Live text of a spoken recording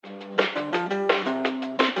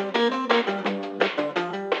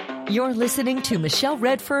You're listening to Michelle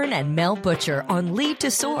Redfern and Mel Butcher on Lead to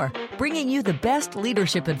Soar, bringing you the best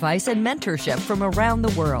leadership advice and mentorship from around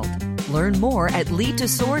the world. Learn more at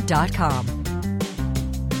leadtosoar.com.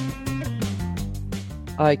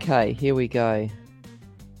 Okay, here we go.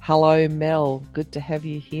 Hello, Mel. Good to have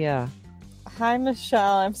you here. Hi,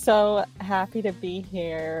 Michelle. I'm so happy to be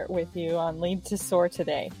here with you on Lead to Soar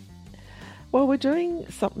today. Well, we're doing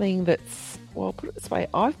something that's, well, put it this way,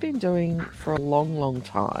 I've been doing for a long, long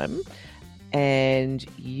time, and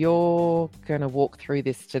you're going to walk through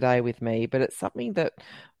this today with me, but it's something that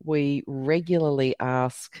we regularly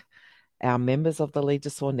ask our members of the Lead to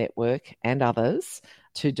Soar network and others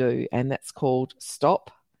to do, and that's called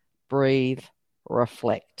Stop, Breathe,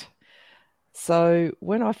 Reflect. So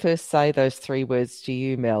when I first say those three words to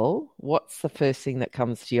you, Mel, what's the first thing that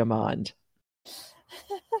comes to your mind?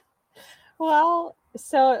 Well,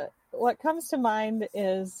 so what comes to mind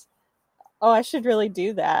is, I should really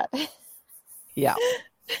do that. Yeah.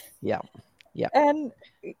 And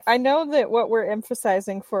I know that what we're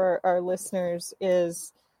emphasizing for our listeners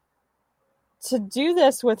is to do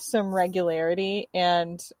this with some regularity.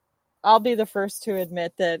 And I'll be the first to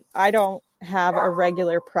admit that I don't have a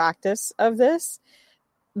regular practice of this.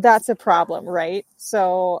 That's a problem, right?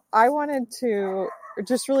 So I wanted to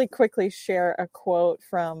just really quickly share a quote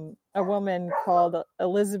from a woman called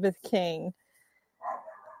Elizabeth King.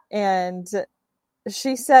 And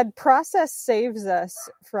she said, "Process saves us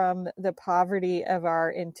from the poverty of our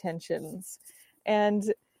intentions."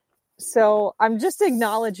 And so I'm just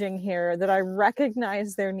acknowledging here that I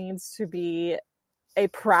recognize there needs to be a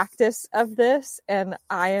practice of this, and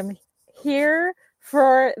I am here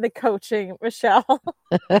for the coaching, Michelle.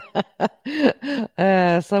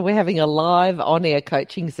 So we're having a live on-air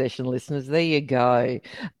coaching session, listeners. There you go.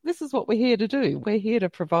 This is what we're here to do. We're here to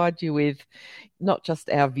provide you with not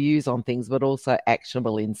just our views on things, but also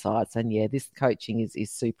actionable insights. And yeah, this coaching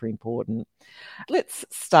is super important. Let's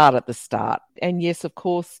start at the start. And yes, of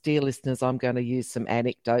course, dear listeners, I'm going to use some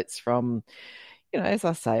anecdotes from, as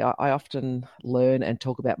I say, I often learn and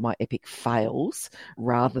talk about my epic fails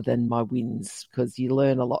rather than my wins, because you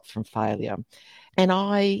learn a lot from failure. And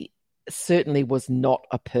I certainly was not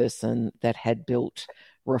a person that had built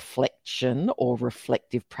reflection or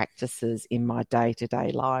reflective practices in my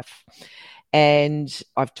day-to-day life. And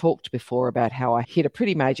I've talked before about how I hit a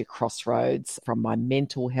pretty major crossroads from my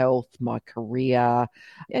mental health, my career,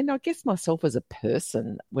 and I guess myself as a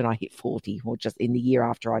person when I hit 40, or just in the year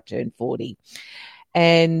after I turned 40.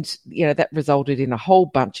 And, that resulted in a whole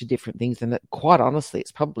bunch of different things. And quite honestly,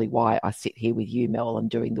 it's probably why I sit here with you, Mel, and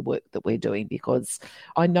doing the work that we're doing, because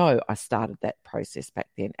I know I started that process back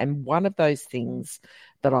then. And one of those things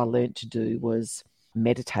that I learned to do was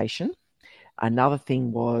meditation. Another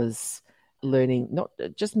thing was learning not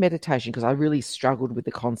just meditation, because I really struggled with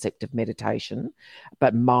the concept of meditation,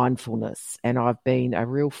 but mindfulness. And I've been a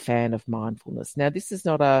real fan of mindfulness. Now, this is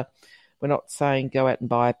we're not saying go out and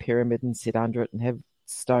buy a pyramid and sit under it and have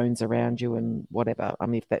stones around you and whatever. I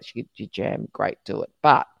mean, if that's your jam, great, do it.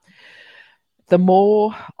 But the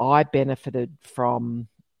more I benefited from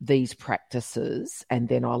these practices, and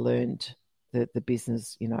then I learned the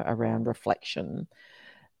business, around reflection,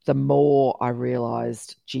 the more I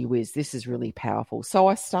realized, gee whiz, this is really powerful. So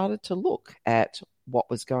I started to look at what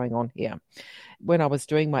was going on here. When I was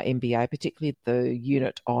doing my MBA, particularly the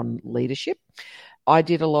unit on leadership, I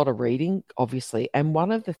did a lot of reading, obviously, and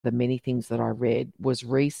one of the many things that I read was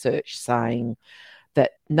research saying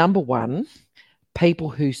that, number one, people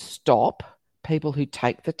who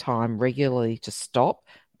take the time regularly to stop,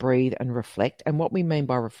 breathe, and reflect. And what we mean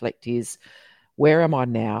by reflect is, where am I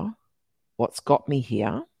now? What's got me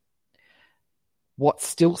here? What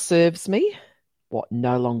still serves me? What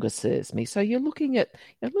no longer serves me? So you're looking at,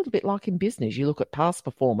 a little bit like in business, you look at past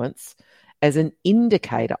performance as an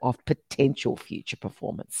indicator of potential future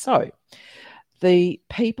performance. So the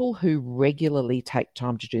people who regularly take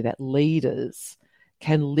time to do that, leaders,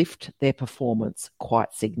 can lift their performance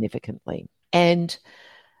quite significantly. And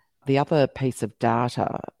the other piece of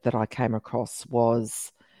data that I came across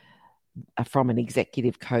was from an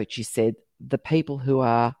executive coach who said the people who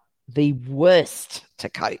are the worst to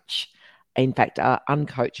coach, in fact, are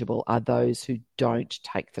uncoachable, are those who don't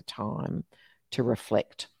take the time to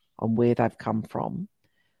reflect on where they've come from,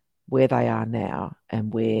 where they are now,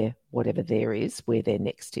 and where whatever there is, where their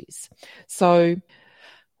next is. So I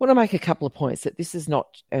want to make a couple of points that this is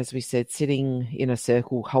not, as we said, sitting in a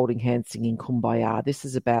circle, holding hands, singing Kumbaya. This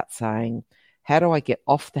is about saying, how do I get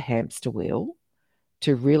off the hamster wheel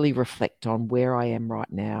to really reflect on where I am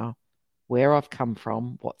right now, where I've come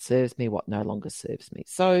from, what serves me, what no longer serves me.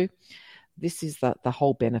 So This is the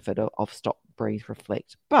whole benefit of Stop, Breathe,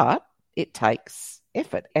 Reflect. But it takes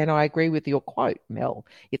effort. And I agree with your quote, Mel.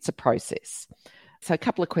 It's a process. So a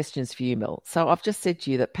couple of questions for you, Mel. So I've just said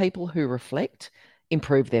to you that people who reflect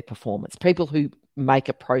improve their performance. People who make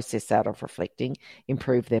a process out of reflecting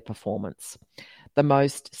improve their performance. The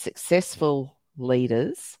most successful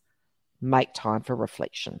leaders make time for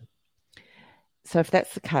reflection. So if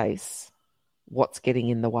that's the case, what's getting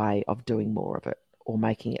in the way of doing more of it or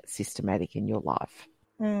making it systematic in your life?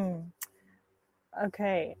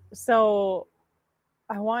 Okay, so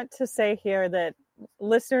I want to say here that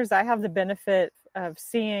listeners, I have the benefit of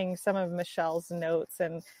seeing some of Michelle's notes.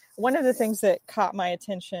 And one of the things that caught my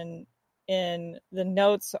attention in the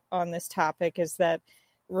notes on this topic is that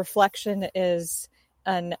reflection is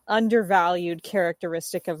an undervalued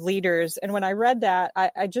characteristic of leaders. And when I read that,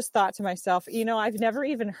 I just thought to myself, I've never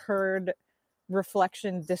even heard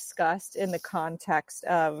reflection discussed in the context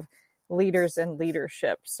of leaders and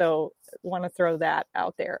leadership. So I want to throw that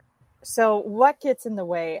out there. So what gets in the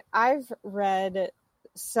way? I've read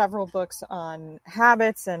several books on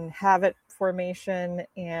habits and habit formation,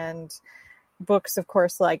 and books, of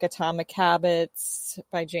course, like Atomic Habits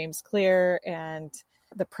by James Clear and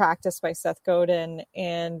The Practice by Seth Godin.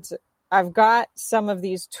 And I've got some of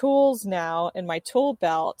these tools now in my tool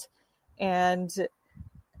belt, and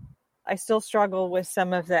I still struggle with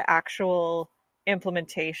some of the actual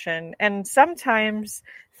implementation. And sometimes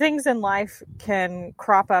things in life can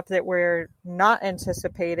crop up that we're not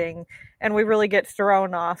anticipating, and we really get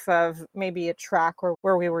thrown off of maybe a track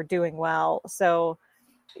where we were doing well. So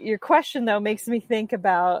your question, though, makes me think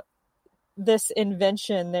about this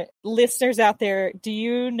invention. That listeners out there, do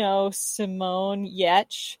you know Simone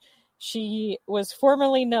Giertz? She was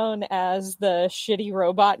formerly known as the Shitty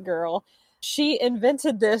Robot Girl. She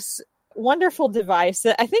invented this wonderful device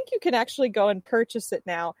that I think you can actually go and purchase it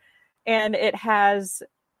now. And it has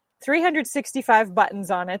 365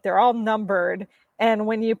 buttons on it. They're all numbered. And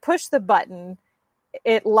when you push the button,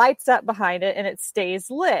 it lights up behind it and it stays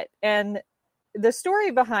lit. And the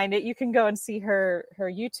story behind it, you can go and see her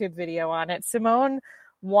YouTube video on it. Simone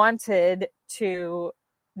wanted to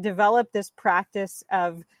develop this practice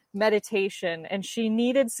of meditation, and she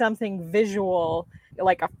needed something visual,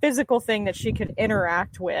 like a physical thing that she could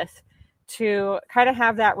interact with, to kind of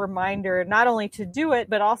have that reminder, not only to do it,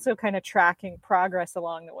 but also kind of tracking progress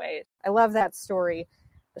along the way. I love that story.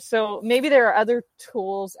 So maybe there are other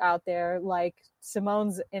tools out there like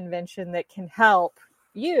Simone's invention that can help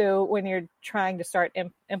you when you're trying to start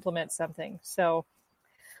implement something. So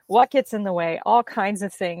what gets in the way? All kinds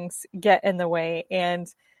of things get in the way. And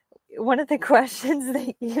one of the questions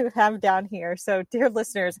that you have down here, so dear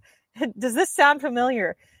listeners, does this sound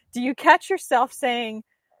familiar? Do you catch yourself saying,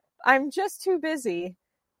 I'm just too busy,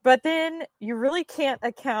 but then you really can't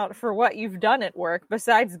account for what you've done at work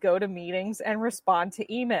besides go to meetings and respond to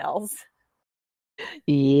emails?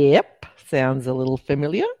 Yep, sounds a little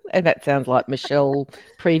familiar. And that sounds like Michelle's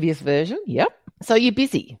previous version. Yep. So you're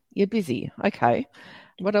busy. Okay.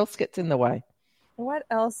 What else gets in the way? What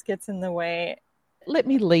else gets in the way? Let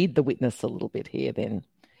me lead the witness a little bit here then.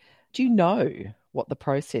 Do you know what the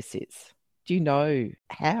process is? Do you know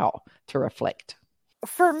how to reflect?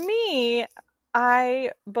 For me,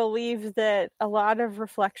 I believe that a lot of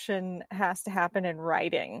reflection has to happen in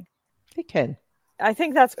writing. It can. I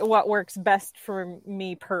think that's what works best for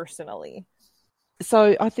me personally.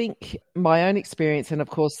 So I think my own experience, and of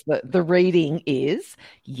course the reading is,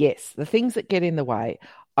 yes, the things that get in the way.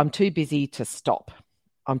 I'm too busy to stop.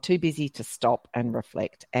 I'm too busy to stop and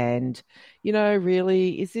reflect. And,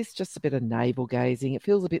 really, is this just a bit of navel gazing? It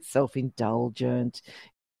feels a bit self-indulgent.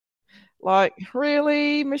 Like,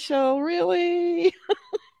 really, Michelle, really?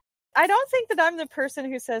 I don't think that I'm the person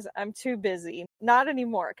who says I'm too busy. Not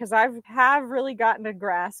anymore, because I have really gotten a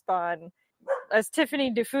grasp on, as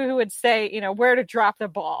Tiffany Dufu would say, where to drop the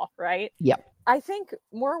ball, right? Yep. I think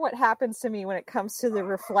more what happens to me when it comes to the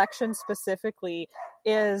reflection specifically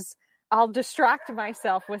is I'll distract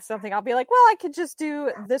myself with something. I'll be like, well, I could just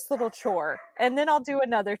do this little chore, and then I'll do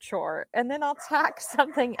another chore, and then I'll tack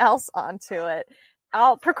something else onto it.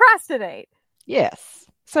 I'll procrastinate. Yes.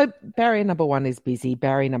 So barrier number 1 is busy.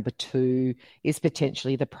 Barrier number 2 is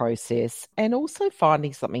potentially the process, and also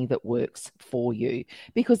finding something that works for you,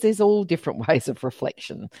 because there's all different ways of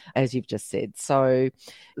reflection, as you've just said. So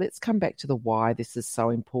let's come back to the why this is so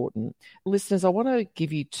important. Listeners, I want to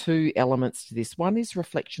give you 2 elements to this. One is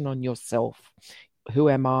reflection on yourself. Who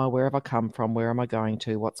am I? Where have I come from? Where am I going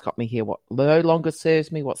to? What's got me here? What no longer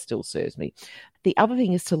serves me? What still serves me? The other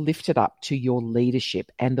thing is to lift it up to your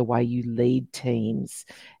leadership and the way you lead teams,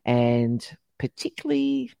 and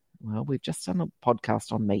particularly well, we've just done a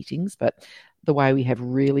podcast on meetings, but the way we have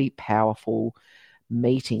really powerful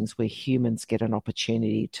meetings where humans get an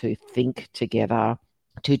opportunity to think together,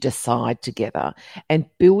 to decide together, and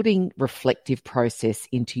building reflective process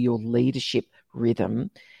into your leadership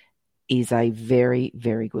rhythm is a very,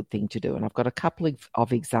 very good thing to do. And I've got a couple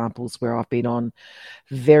of examples where I've been on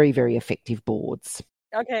very, very effective boards.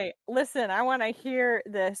 Okay, listen, I want to hear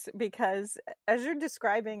this because as you're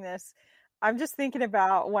describing this, I'm just thinking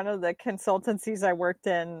about one of the consultancies I worked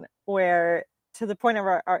in where, to the point of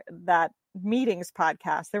that meetings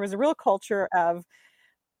podcast, there was a real culture of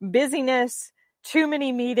busyness, too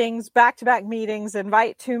many meetings, back-to-back meetings,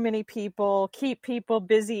 invite too many people, keep people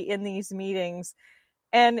busy in these meetings.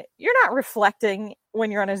 And you're not reflecting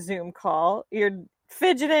when you're on a Zoom call. You're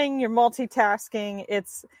fidgeting, you're multitasking.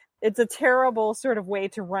 It's a terrible sort of way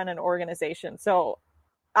to run an organization. So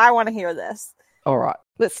I want to hear this. All right,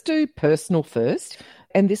 let's do personal first.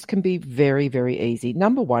 And this can be very, very easy.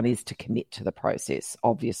 Number one is to commit to the process,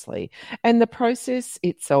 obviously. And the process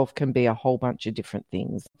itself can be a whole bunch of different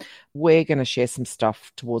things. We're going to share some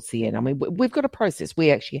stuff towards the end. I mean, we've got a process.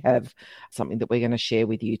 We actually have something that we're going to share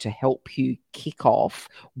with you to help you kick off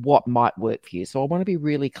what might work for you. So I want to be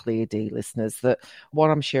really clear, Dee listeners, that what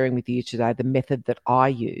I'm sharing with you today, the method that I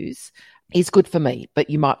use, is good for me, but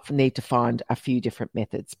you might need to find a few different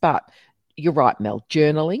methods. But you're right, Mel.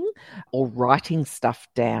 Journaling or writing stuff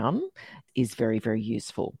down is very, very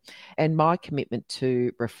useful. And my commitment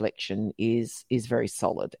to reflection is very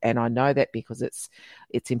solid. And I know that because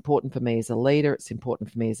it's important for me as a leader. It's important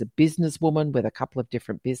for me as a businesswoman with a couple of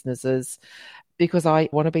different businesses, because I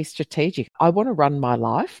want to be strategic. I want to run my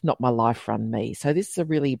life, not my life run me. So this is a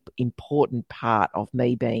really important part of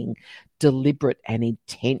me being deliberate and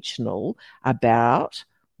intentional about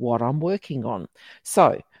what I'm working on.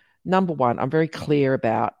 So number one, I'm very clear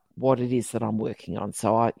about what it is that I'm working on.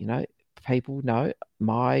 So people know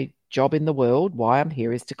my job in the world, why I'm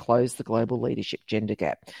here, is to close the global leadership gender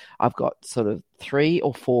gap. I've got sort of 3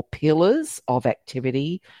 or 4 pillars of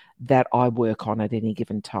activity that I work on at any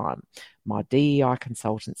given time. My DEI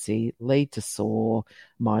consultancy, Lead to Soar,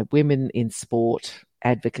 my women in sport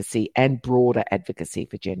advocacy, and broader advocacy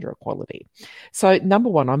for gender equality. So number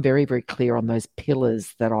one, I'm very, very clear on those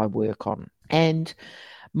pillars that I work on. And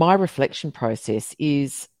my reflection process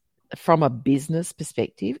is, from a business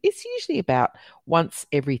perspective, it's usually about once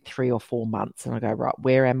every 3 or 4 months. And I go, right,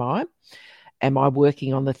 where am I? Am I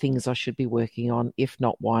working on the things I should be working on? If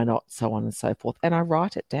not, why not? So on and so forth. And I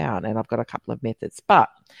write it down, and I've got a couple of methods. But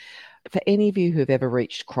for any of you who have ever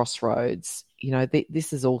reached crossroads,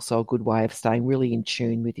 this is also a good way of staying really in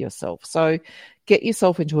tune with yourself. So get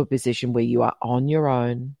yourself into a position where you are on your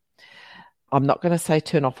own. I'm not going to say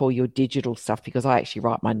turn off all your digital stuff, because I actually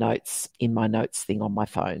write my notes in my notes thing on my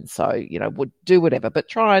phone. So, do whatever, but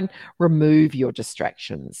try and remove your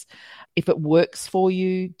distractions. If it works for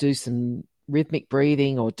you, do some rhythmic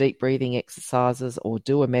breathing or deep breathing exercises, or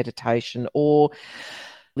do a meditation, or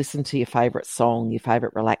listen to your favorite song, your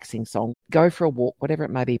favorite relaxing song, go for a walk, whatever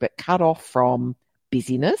it may be, but cut off from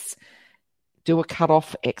busyness, do a cut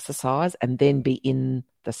off exercise, and then be in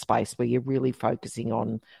the space where you're really focusing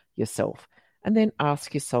on yourself. And then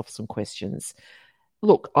ask yourself some questions.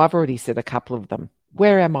 Look, I've already said a couple of them.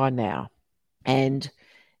 Where am I now? And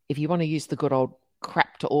if you want to use the good old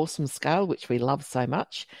crap to awesome scale, which we love so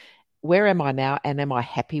much, where am I now, and am I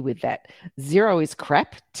happy with that? 0 is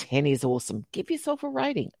crap, 10 is awesome. Give yourself a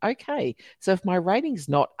rating. Okay, so if my rating's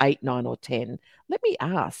not 8, 9, or 10, let me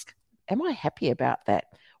ask, am I happy about that?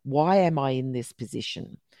 Why am I in this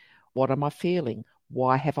position? What am I feeling?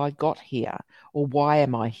 Why have I got here? Or why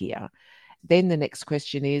am I here? Then the next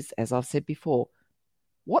question is, as I've said before,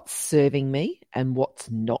 what's serving me and what's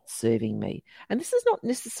not serving me? And this is not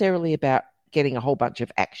necessarily about getting a whole bunch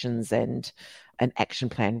of actions and an action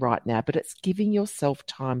plan right now, but it's giving yourself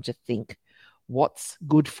time to think, what's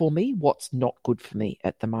good for me, what's not good for me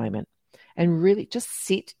at the moment. And really just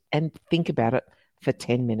sit and think about it for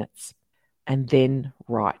 10 minutes and then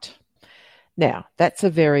write. Now, that's a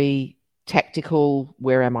very tactical,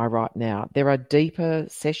 where am I right now? There are deeper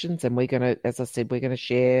sessions, and we're going to, as I said, we're going to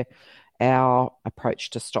share our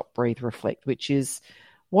approach to stop, breathe, reflect, which is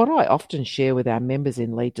what I often share with our members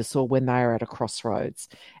in Lead to Soar when they are at a crossroads.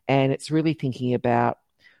 And it's really thinking about,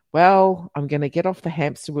 well, I'm going to get off the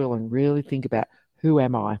hamster wheel and really think about, who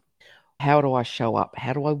am I? How do I show up?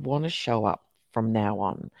 How do I want to show up from now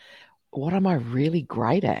on? What am I really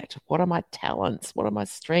great at? What are my talents? What are my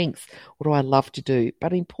strengths? What do I love to do?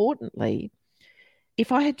 But importantly,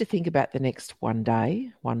 if I had to think about the next 1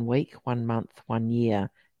 day, 1 week, 1 month, 1 year,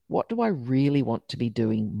 what do I really want to be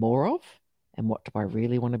doing more of? And what do I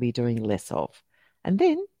really want to be doing less of? And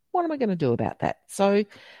then What am I going to do about that? So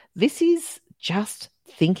this is just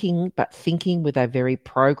thinking, but thinking with a very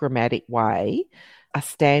programmatic way, a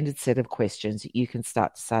standard set of questions that you can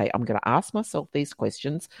start to say, I'm going to ask myself these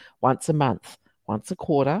questions once a month, once a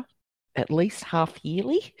quarter, at least half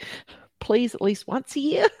yearly, please at least once a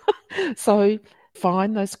year. So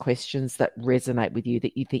find those questions that resonate with you,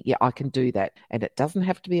 that you think, yeah, I can do that. And it doesn't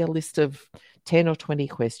have to be a list of 10 or 20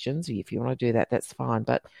 questions. If you want to do that, that's fine.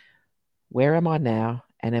 But where am I now?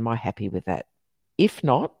 And am I happy with that? If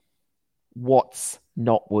not, what's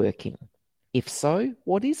not working? If so,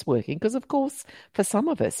 what is working? Because, of course, for some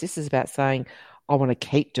of us, this is about saying, I want to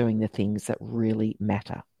keep doing the things that really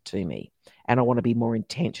matter to me. And I want to be more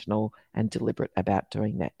intentional and deliberate about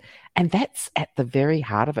doing that. And that's at the very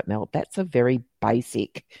heart of it, Mel. That's a very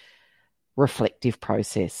basic reflective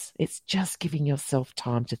process. It's just giving yourself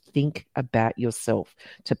time to think about yourself,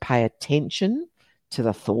 to pay attention to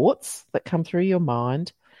the thoughts that come through your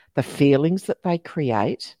mind, the feelings that they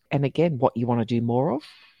create, and again, what you want to do more of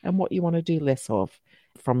and what you want to do less of.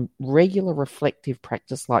 From regular reflective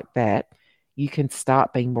practice like that, you can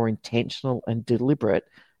start being more intentional and deliberate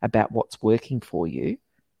about what's working for you.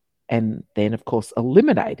 And then, of course,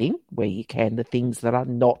 eliminating where you can the things that are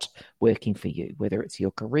not working for you, whether it's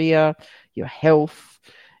your career, your health,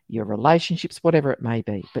 your relationships, whatever it may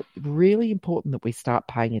be. But really important that we start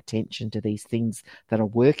paying attention to these things that are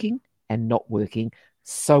working and not working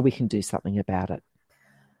so we can do something about it.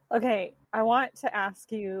 Okay, I want to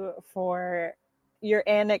ask you for your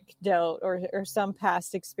anecdote or some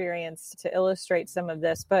past experience to illustrate some of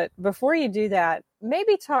this. But before you do that,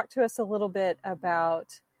 maybe talk to us a little bit about,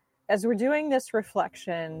 as we're doing this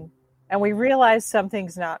reflection and we realize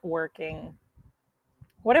something's not working,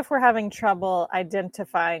 what if we're having trouble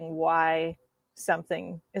identifying why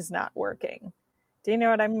something is not working? Do you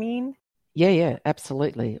know what I mean? Yeah,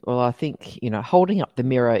 absolutely. Well, I think, holding up the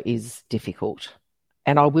mirror is difficult.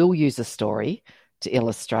 And I will use a story to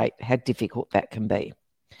illustrate how difficult that can be.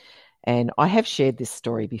 And I have shared this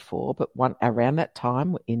story before, but around that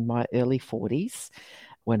time in my early 40s,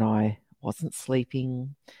 when I wasn't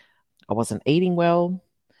sleeping, I wasn't eating well,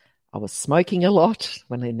 I was smoking a lot,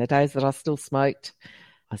 when in the days that I still smoked,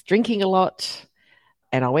 I was drinking a lot,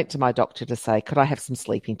 and I went to my doctor to say, could I have some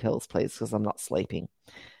sleeping pills, please, because I'm not sleeping.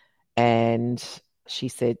 And she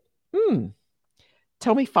said,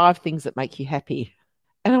 tell me 5 things that make you happy.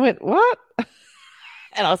 And I went, what?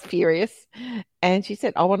 And I was furious. And she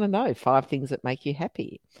said, I want to know 5 things that make you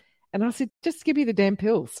happy. And I said, just give me the damn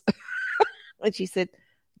pills. And she said,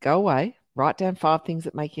 go away, write down 5 things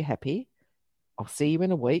that make you happy. I'll see you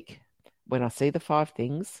in a week. When I see the 5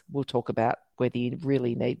 things, we'll talk about whether you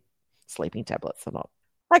really need sleeping tablets or not.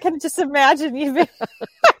 I can just imagine you.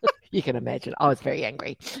 You can imagine. I was very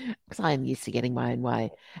angry because I am used to getting my own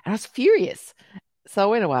way. And I was furious. So I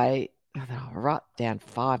went away. I thought, I'll write down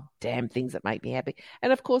 5 damn things that make me happy.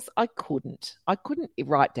 And of course, I couldn't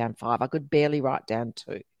write down 5. I could barely write down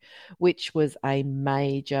 2, which was a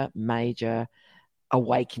major, major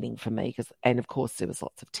awakening for me. And of course, there was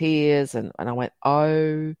lots of tears. And I went,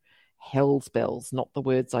 oh, hell's bells, not the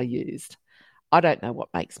words I used. I don't know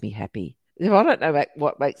what makes me happy. If I don't know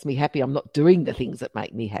what makes me happy, I'm not doing the things that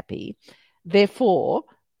make me happy. Therefore,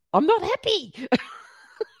 I'm not happy.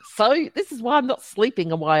 So this is why I'm not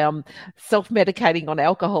sleeping and why I'm self-medicating on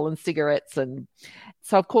alcohol and cigarettes. And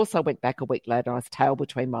so, of course, I went back a week later. I was tail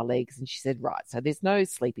between my legs. And she said, right, so there's no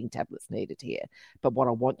sleeping tablets needed here. But what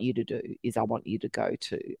I want you to do is I want you to go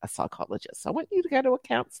to a psychologist. I want you to go to a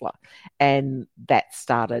counsellor. And that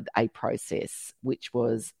started a process which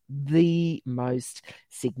was the most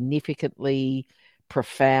significantly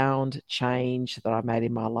profound change that I made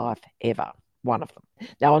in my life ever. One of them.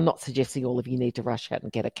 Now, I'm not suggesting all of you need to rush out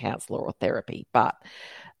and get a counsellor or therapy, but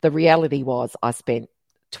the reality was I spent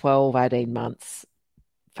 12, 18 months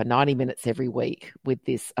for 90 minutes every week with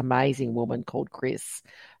this amazing woman called Chris,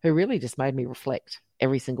 who really just made me reflect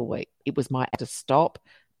every single week. It was my to stop,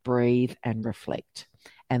 breathe, and reflect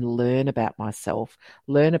and learn about myself,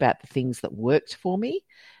 learn about the things that worked for me,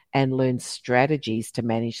 and learn strategies to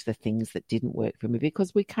manage the things that didn't work for me,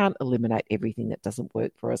 because we can't eliminate everything that doesn't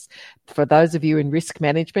work for us. For those of you in risk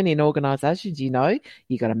management in organisations, you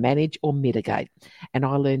got to manage or mitigate. And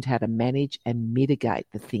I learned how to manage and mitigate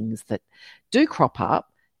the things that do crop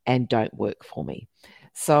up and don't work for me.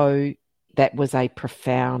 So that was a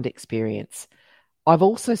profound experience. I've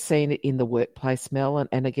also seen it in the workplace, Mel,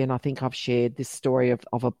 and again, I think I've shared this story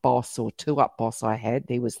of a boss or 2-up boss I had.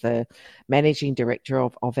 He was the managing director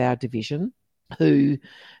of our division, who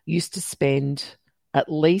used to spend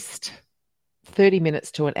at least 30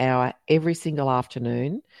 minutes to an hour every single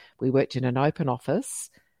afternoon. We worked in an open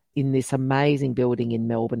office in this amazing building in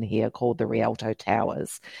Melbourne here called the Rialto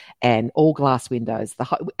Towers, and all glass windows.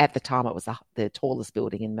 At the time, it was the tallest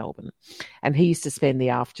building in Melbourne. And he used to spend the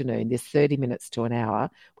afternoon, this 30 minutes to an hour,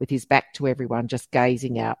 with his back to everyone, just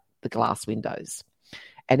gazing out the glass windows.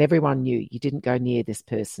 And everyone knew you didn't go near this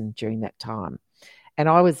person during that time. And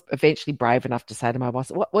I was eventually brave enough to say to my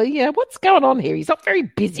boss, well, yeah, what's going on here? He's not very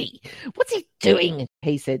busy. What's he doing?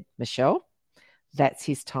 He said, Michelle, that's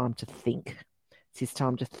his time to think. It's his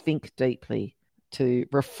time to think deeply, to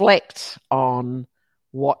reflect on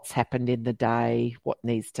what's happened in the day, what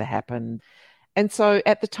needs to happen. And so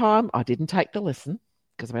at the time, I didn't take the lesson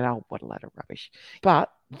because I went, oh, what a load of rubbish. But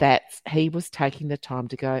he was taking the time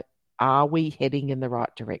to go, are we heading in the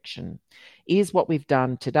right direction? Is what we've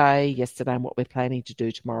done today, yesterday, and what we're planning to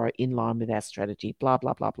do tomorrow in line with our strategy, blah,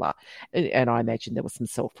 blah, blah, blah. And I imagine there was some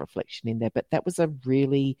self-reflection in there, but that was a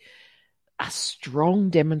strong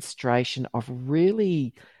demonstration of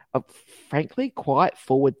frankly, quite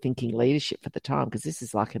forward-thinking leadership for the time, because this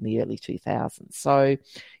is like in the early 2000s. So,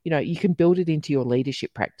 you can build it into your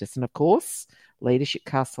leadership practice. And of course, leadership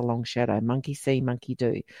casts a long shadow. Monkey see, monkey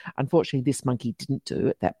do. Unfortunately, this monkey didn't do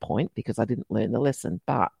at that point because I didn't learn the lesson.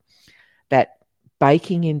 But that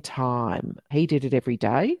baking in time, he did it every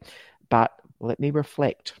day. But let me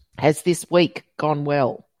reflect. Has this week gone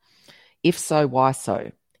well? If so, why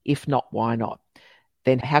so? If not, why not?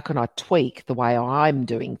 Then how can I tweak the way I'm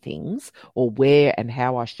doing things, or where and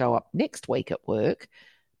how I show up next week at work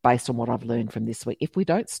based on what I've learned from this week? If we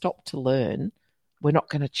don't stop to learn, we're not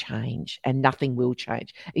going to change, and nothing will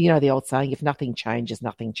change. The old saying, if nothing changes,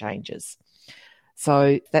 nothing changes.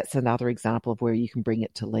 So that's another example of where you can bring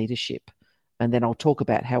it to leadership. And then I'll talk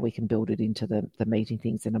about how we can build it into the meeting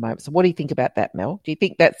things in a moment. So what do you think about that, Mel? Do you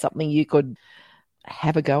think that's something you could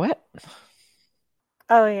have a go at?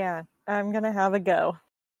 Oh, yeah. I'm going to have a go.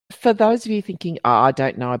 For those of you thinking, I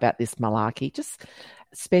don't know about this malarkey, just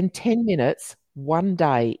spend 10 minutes one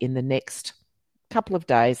day in the next couple of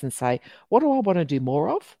days and say, what do I want to do more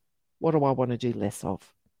of? What do I want to do less of?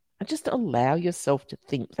 And just allow yourself to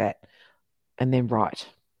think that, and then write.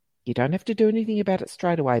 You don't have to do anything about it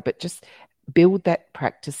straight away, but just build that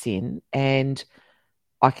practice in. And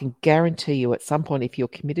I can guarantee you at some point, if you're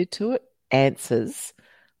committed to it, answers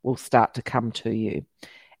will start to come to you.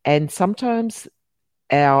 And sometimes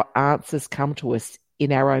our answers come to us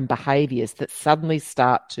in our own behaviours that suddenly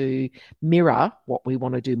start to mirror what we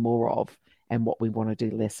want to do more of and what we want to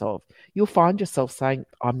do less of. You'll find yourself saying,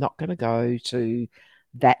 I'm not going to go to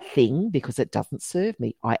that thing because it doesn't serve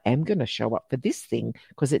me. I am going to show up for this thing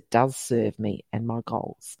because it does serve me and my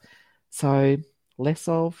goals. So less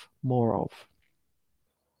of, more of.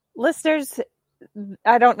 Listeners,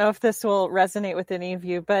 I don't know if this will resonate with any of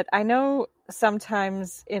you, but I know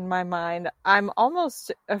sometimes in my mind, I'm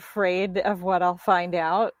almost afraid of what I'll find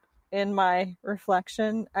out in my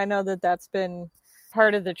reflection. I know that that's been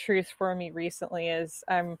part of the truth for me recently, is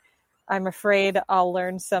I'm afraid I'll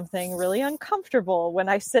learn something really uncomfortable when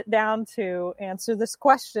I sit down to answer this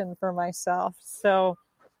question for myself. So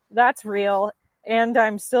that's real. And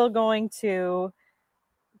I'm still going to,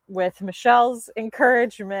 with Michelle's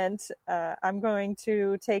encouragement, I'm going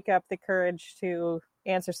to take up the courage to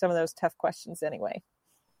answer some of those tough questions anyway.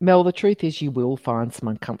 Mel, the truth is you will find some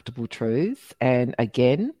uncomfortable truths. And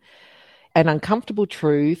again, an uncomfortable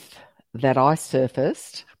truth that I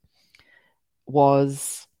surfaced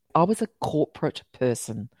was I was a corporate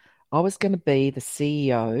person. I was going to be the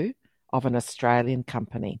CEO of an Australian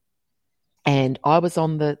company. And I was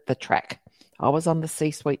on the track. I was on the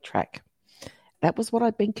C-suite track. That was what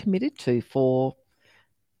I'd been committed to for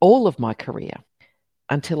all of my career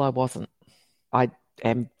until I wasn't. I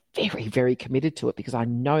am very, very committed to it because I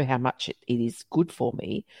know how much it is good for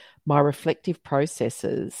me. My reflective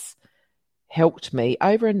processes helped me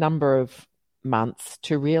over a number of months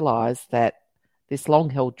to realise that this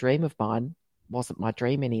long-held dream of mine wasn't my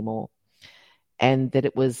dream anymore, and that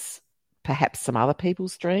it was perhaps some other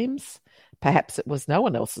people's dreams. Perhaps it was no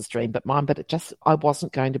one else's dream but mine, but I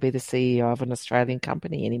wasn't going to be the CEO of an Australian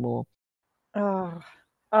company anymore.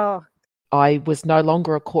 Oh. I was no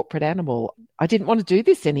longer a corporate animal. I didn't want to do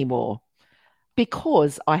this anymore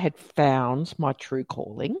because I had found my true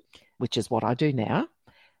calling, which is what I do now.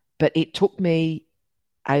 But it took me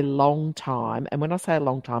a long time. And when I say a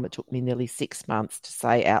long time, it took me nearly 6 months to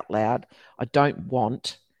say out loud, I don't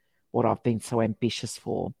want what I've been so ambitious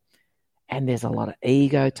for. And there's a lot of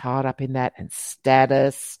ego tied up in that, and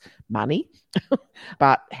status, money.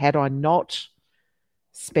 But had I not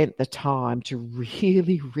spent the time to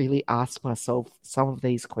really, really ask myself some of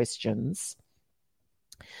these questions,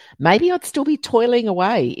 maybe I'd still be toiling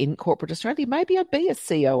away in corporate Australia. Maybe I'd be a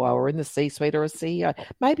COO or in the C-suite or a CEO.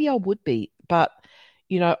 Maybe I would be, but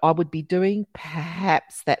I would be doing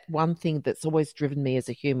perhaps that one thing that's always driven me as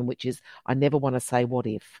a human, which is I never want to say what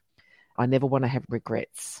if. I never want to have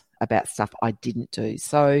regrets about stuff I didn't do.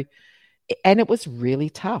 So, and it was really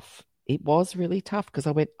tough. It was really tough because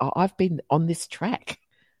I went, I've been on this track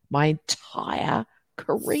my entire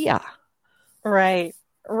career. Right,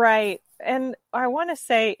 right. And I want to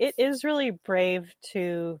say it is really brave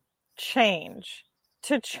to change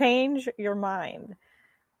your mind.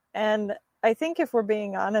 And I think if we're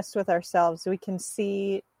being honest with ourselves, we can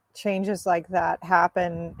see changes like that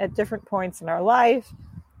happen at different points in our life,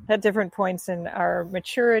 at different points in our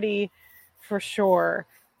maturity, for sure.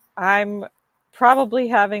 I'm probably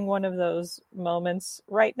having one of those moments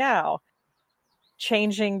right now,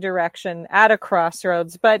 changing direction at a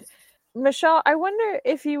crossroads. But Michelle, I wonder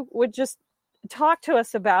if you would just talk to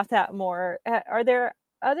us about that more. Are there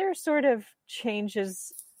other sort of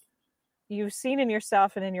changes you've seen in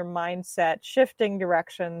yourself and in your mindset, shifting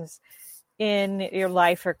directions in your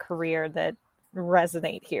life or career that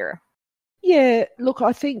resonate here? Yeah, look,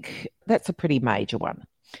 I think that's a pretty major one.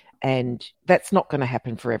 And that's not going to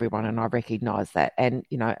happen for everyone. And I recognize that. And,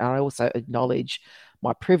 I also acknowledge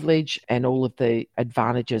my privilege and all of the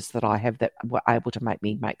advantages that I have that were able to make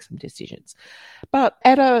me make some decisions. But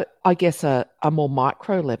at a more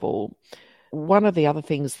micro level, one of the other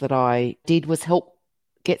things that I did was help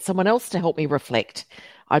get someone else to help me reflect.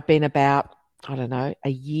 I'd been about, a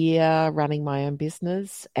year running my own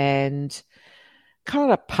business and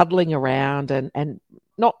kind of puddling around and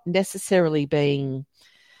not necessarily being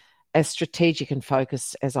as strategic and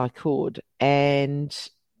focused as I could. And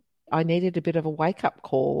I needed a bit of a wake-up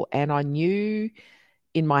call. And I knew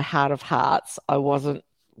in my heart of hearts I wasn't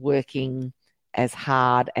working as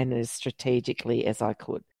hard and as strategically as I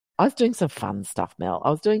could. I was doing some fun stuff, Mel.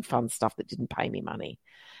 I was doing fun stuff that didn't pay me money.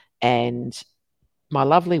 And my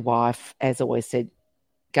lovely wife, as always said,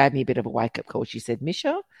 gave me a bit of a wake-up call. She said,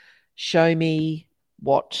 Misha, show me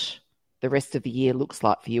what the rest of the year looks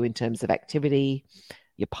like for you in terms of activity,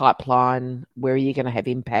 your pipeline, where are you going to have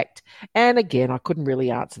impact? And again, I couldn't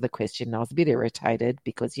really answer the question. I was a bit irritated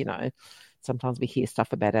because, sometimes we hear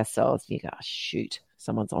stuff about ourselves and you go, oh, shoot,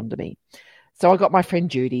 someone's onto me. So I got my friend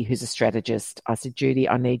Judy, who's a strategist. I said, Judy,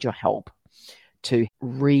 I need your help to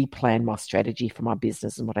replan my strategy for my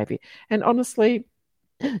business and whatever. And honestly,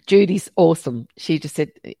 Judy's awesome. She just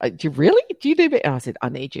said, do you really? Do you do it? And I said, I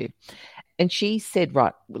need you. And she said,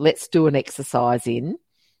 right, let's do an exercise in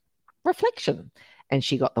reflection. And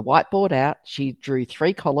she got the whiteboard out. She drew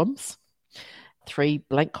 3 columns, 3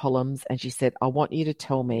 blank columns. And she said, I want you to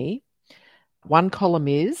tell me, one column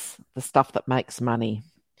is the stuff that makes money.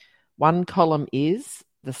 One column is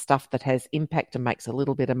the stuff that has impact and makes a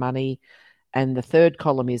little bit of money. And the third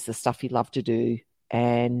column is the stuff you love to do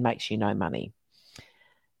and makes you no money.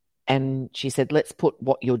 And she said, let's put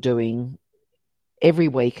what you're doing every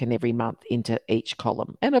week and every month into each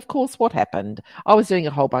column. And of course, what happened? I was doing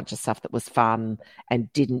a whole bunch of stuff that was fun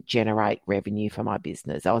and didn't generate revenue for my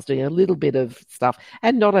business. I was doing a little bit of stuff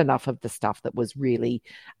and not enough of the stuff that was really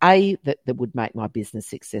A, that would make my business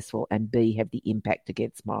successful, and B, have the impact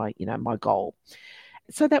against my, my goal.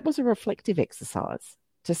 So that was a reflective exercise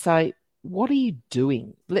to say, what are you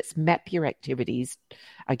doing? Let's map your activities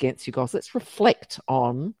against your goals. Let's reflect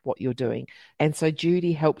on what you're doing. And so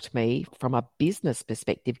Judy helped me from a business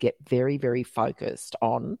perspective get very, very focused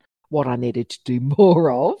on what I needed to do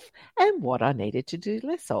more of and what I needed to do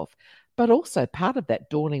less of. But also part of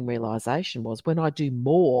that dawning realization was when I do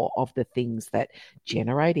more of the things that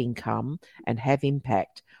generate income and have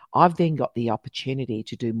impact, I've then got the opportunity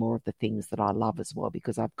to do more of the things that I love as well,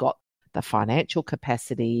 because I've got the financial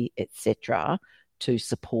capacity, etc., to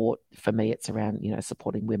support. For me, it's around,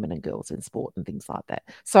 supporting women and girls in sport and things like that.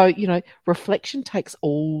 So, reflection takes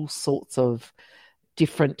all sorts of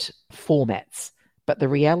different formats. But the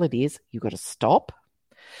reality is you've got to stop,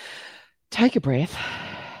 take a breath,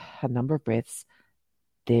 a number of breaths,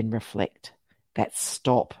 then reflect. That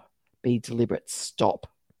stop, be deliberate, stop,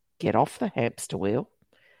 get off the hamster wheel,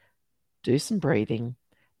 do some breathing,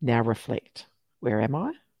 now reflect. Where am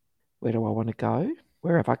I? Where do I want to go?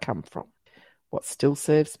 Where have I come from? What still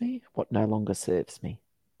serves me? What no longer serves me?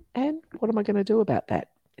 And what am I going to do about that?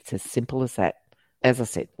 It's as simple as that. As I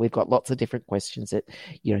said, we've got lots of different questions that,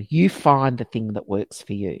 you find the thing that works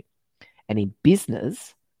for you. And in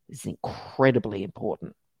business, it's incredibly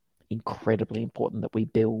important that we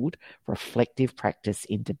build reflective practice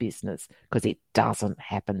into business, because it doesn't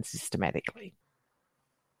happen systematically.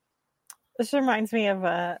 This reminds me of,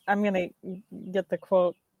 I'm going to get the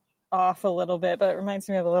quote off a little bit, but it reminds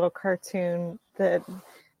me of a little cartoon that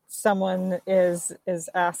someone is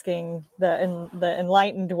asking the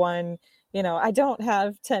enlightened one, I don't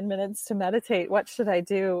have 10 minutes to meditate. What should I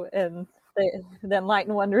do? And the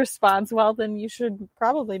enlightened one responds, well, then you should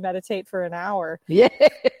probably meditate for an hour. Yeah.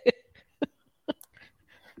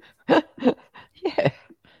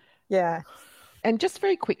 Yeah. And just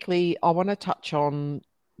very quickly, I want to touch on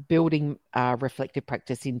building reflective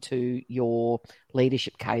practice into your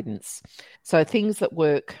leadership cadence. So things that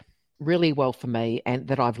work really well for me and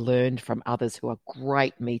that I've learned from others who are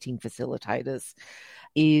great meeting facilitators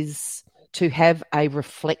is to have a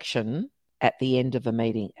reflection at the end of the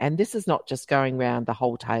meeting. And this is not just going around the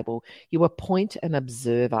whole table. You appoint an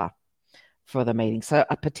observer for the meeting. So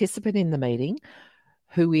a participant in the meeting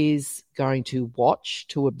who is going to watch,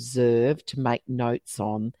 to observe, to make notes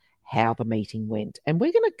on how the meeting went. And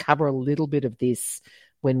we're going to cover a little bit of this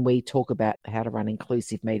when we talk about how to run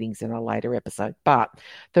inclusive meetings in a later episode. But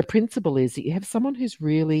the principle is that you have someone who's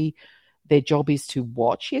really, their job is to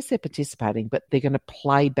watch. Yes, they're participating, but they're going to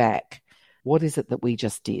play back. What is it that we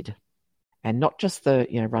just did? And not just the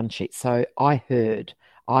run sheet. So I heard,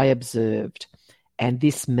 I observed, and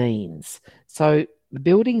this means. So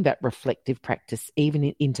building that reflective practice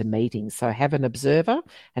even into meetings. So have an observer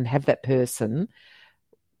and have that person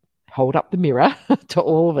hold up the mirror to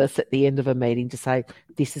all of us at the end of a meeting to say,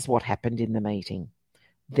 this is what happened in the meeting.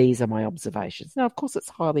 These are my observations. Now, of course, it's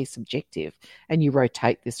highly subjective and you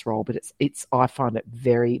rotate this role, but I find it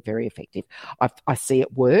very, very effective. I see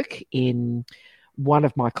it work in one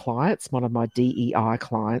of my clients, one of my DEI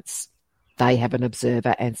clients. They have an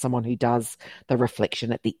observer and someone who does the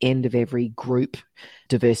reflection at the end of every group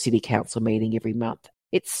diversity council meeting every month.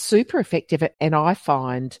 It's super effective, and I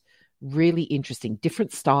find really interesting,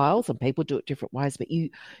 different styles, and people do it different ways, but you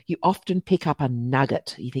often pick up a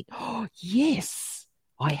nugget. You think, oh, yes,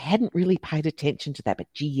 I hadn't really paid attention to that,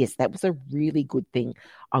 but gee, yes, that was a really good thing.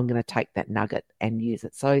 I'm going to take that nugget and use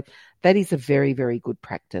it. So that is a very, very good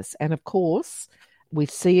practice. And of course, we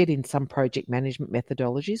see it in some project management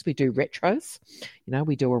methodologies. We do retros.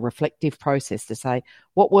 We do a reflective process to say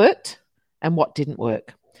what worked and what didn't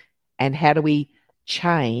work. And how do we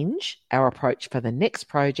change our approach for the next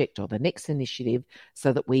project or the next initiative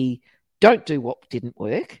so that we don't do what didn't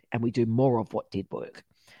work and we do more of what did work.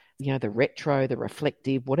 The retro, the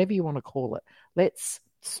reflective, whatever you want to call it. Let's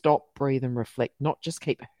stop, breathe and reflect, not just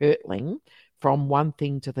keep hurtling from one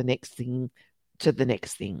thing to the next thing to the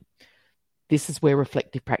next thing. This is where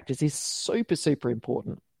reflective practice is super, super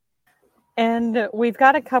important. And we've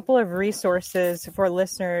got a couple of resources for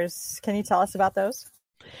listeners. Can you tell us about those?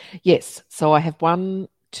 Yes. So I have one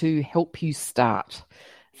to help you start.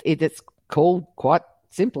 It's called, quite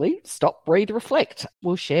simply, Stop, Breathe, Reflect.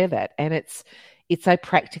 We'll share that. And it's a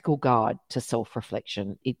practical guide to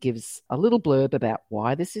self-reflection. It gives a little blurb about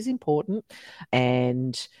why this is important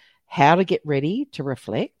and how to get ready to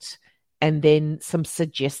reflect, and then some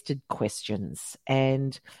suggested questions.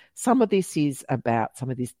 And some of this is about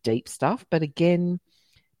some of this deep stuff, but again,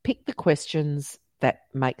 pick the questions that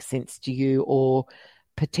make sense to you or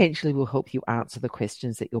potentially will help you answer the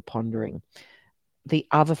questions that you're pondering. The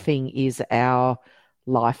other thing is our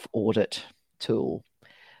life audit tool.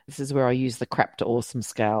 This is where I use the crap to awesome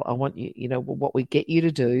scale. I want you, what we get you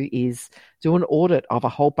to do is do an audit of a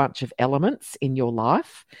whole bunch of elements in your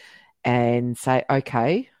life and say,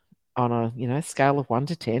 okay, on a scale of 1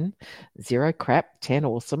 to 10, 0 crap, 10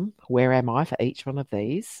 awesome. Where am I for each one of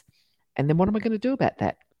these? And then what am I going to do about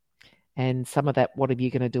that? And some of that, what are you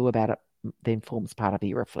going to do about it, then forms part of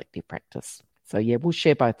your reflective practice. So yeah, we'll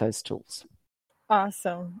share both those tools.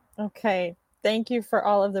 Awesome. Okay. Thank you for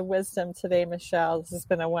all of the wisdom today, Michelle. This has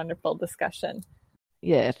been a wonderful discussion.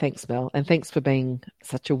 Yeah, thanks, Mel. And thanks for being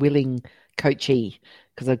such a willing coachee.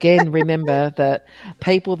 Because again, remember that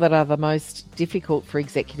people that are the most difficult for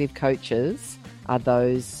executive coaches are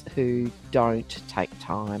those who don't take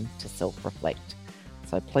time to self-reflect.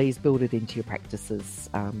 So please build it into your practices,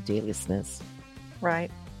 dear listeners.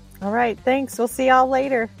 Right. All right. Thanks. We'll see y'all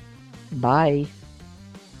later. Bye.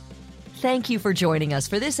 Thank you for joining us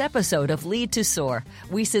for this episode of Lead to Soar.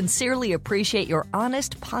 We sincerely appreciate your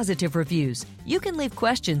honest, positive reviews. You can leave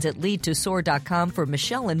questions at leadtosoar.com for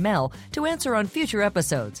Michelle and Mel to answer on future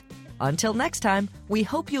episodes. Until next time, we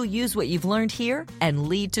hope you'll use what you've learned here and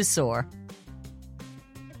lead to soar.